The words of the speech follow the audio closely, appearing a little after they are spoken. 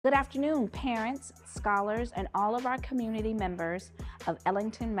Good afternoon, parents, scholars, and all of our community members of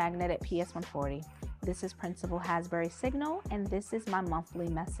Ellington Magnet at PS 140. This is Principal Hasberry Signal, and this is my monthly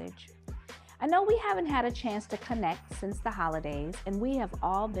message. I know we haven't had a chance to connect since the holidays, and we have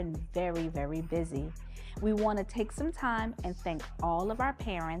all been very busy. We want to take some time and thank all of our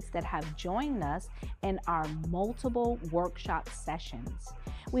parents that have joined us in our multiple workshop sessions.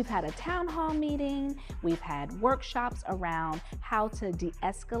 We've had a town hall meeting, we've had workshops around how to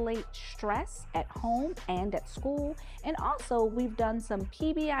de-escalate stress at home and at school, and also we've done some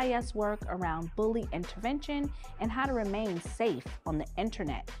PBIS work around bully intervention and how to remain safe on the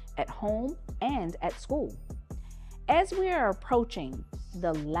internet at home and at school. As we are approaching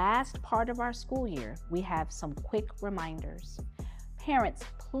the last part of our school year, we have some quick reminders. Parents,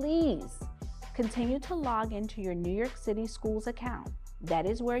 please continue to log into your New York City Schools account. That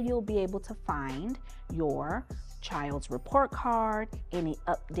is where you'll be able to find your child's report card, any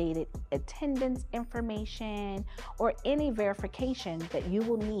updated attendance information, or any verification that you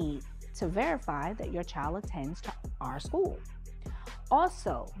will need to verify that your child attends to our school.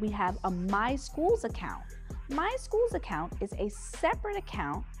 Also, we have a My Schools account. My Schools account is a separate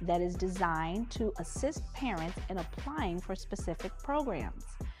account that is designed to assist parents in applying for specific programs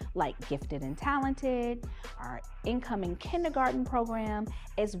like Gifted and Talented, our incoming kindergarten program,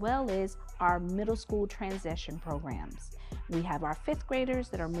 as well as our middle school transition programs. We have our fifth graders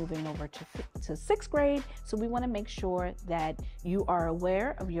that are moving over to sixth grade, so we want to make sure that you are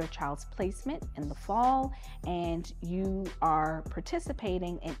aware of your child's placement in the fall and you are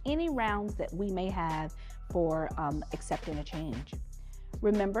participating in any rounds that we may have for accepting a change.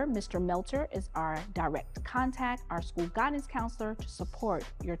 Remember, Mr. Melter is our direct contact, our school guidance counselor, to support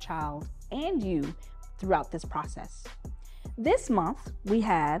your child and you throughout this process. This month, we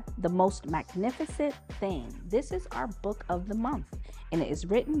have The Most Magnificent Thing. This is our book of the month, and it is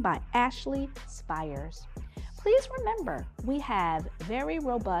written by Ashley Spires. Please remember, we have very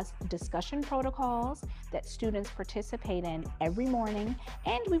robust discussion protocols that students participate in every morning,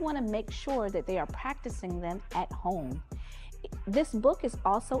 and we want to make sure that they are practicing them at home. This book is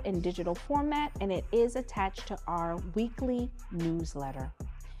also in digital format, and it is attached to our weekly newsletter.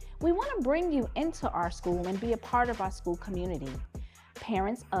 We want to bring you into our school and be a part of our school community.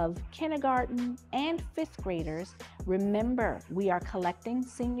 Parents of kindergarten and fifth graders, remember, we are collecting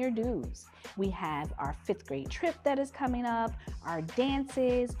senior dues. We have our fifth grade trip that is coming up, our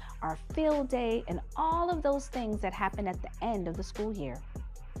dances, our field day, and all of those things that happen at the end of the school year.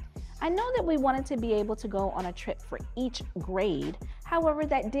 I know that we wanted to be able to go on a trip for each grade. However,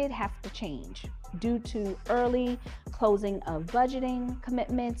 that did have to change due to early closing of budgeting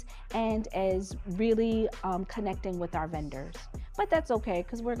commitments and as really connecting with our vendors. But that's okay,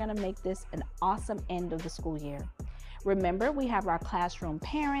 because we're going to make this an awesome end of the school year. Remember, we have our classroom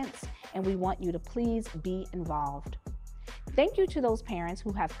parents, and we want you to please be involved. Thank you to those parents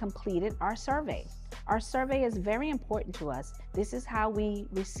who have completed our survey. Our survey is very important to us. This is how we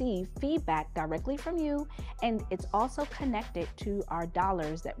receive feedback directly from you, and it's also connected to our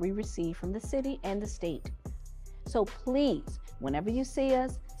dollars that we receive from the city and the state. So please, whenever you see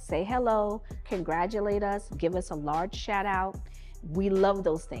us, say hello, congratulate us, give us a large shout out. We love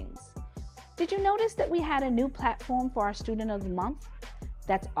those things. Did you notice that we had a new platform for our Student of the Month?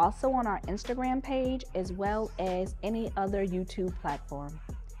 That's also on our Instagram page, as well as any other YouTube platform.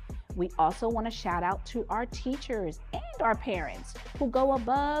 We also want to shout out to our teachers and our parents who go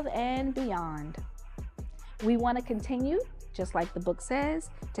above and beyond. We want to continue, just like the book says,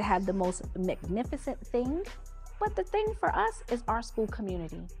 to have the most magnificent thing, but the thing for us is our school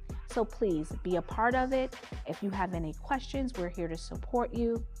community. So please be a part of it. If you have any questions, we're here to support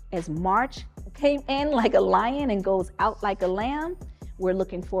you. As March came in like a lion and goes out like a lamb, we're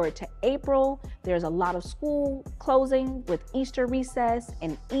looking forward to April. There's a lot of school closing with Easter recess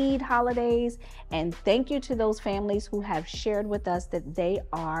and Eid holidays. And thank you to those families who have shared with us that they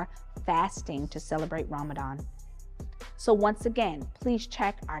are fasting to celebrate Ramadan. So once again, please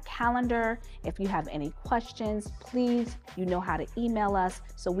check our calendar. If you have any questions, please, you know how to email us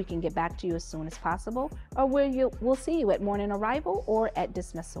so we can get back to you as soon as possible, or we'll see you at morning arrival or at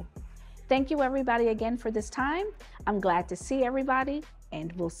dismissal. Thank you everybody again for this time. I'm glad to see everybody,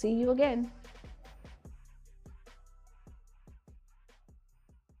 and we'll see you again.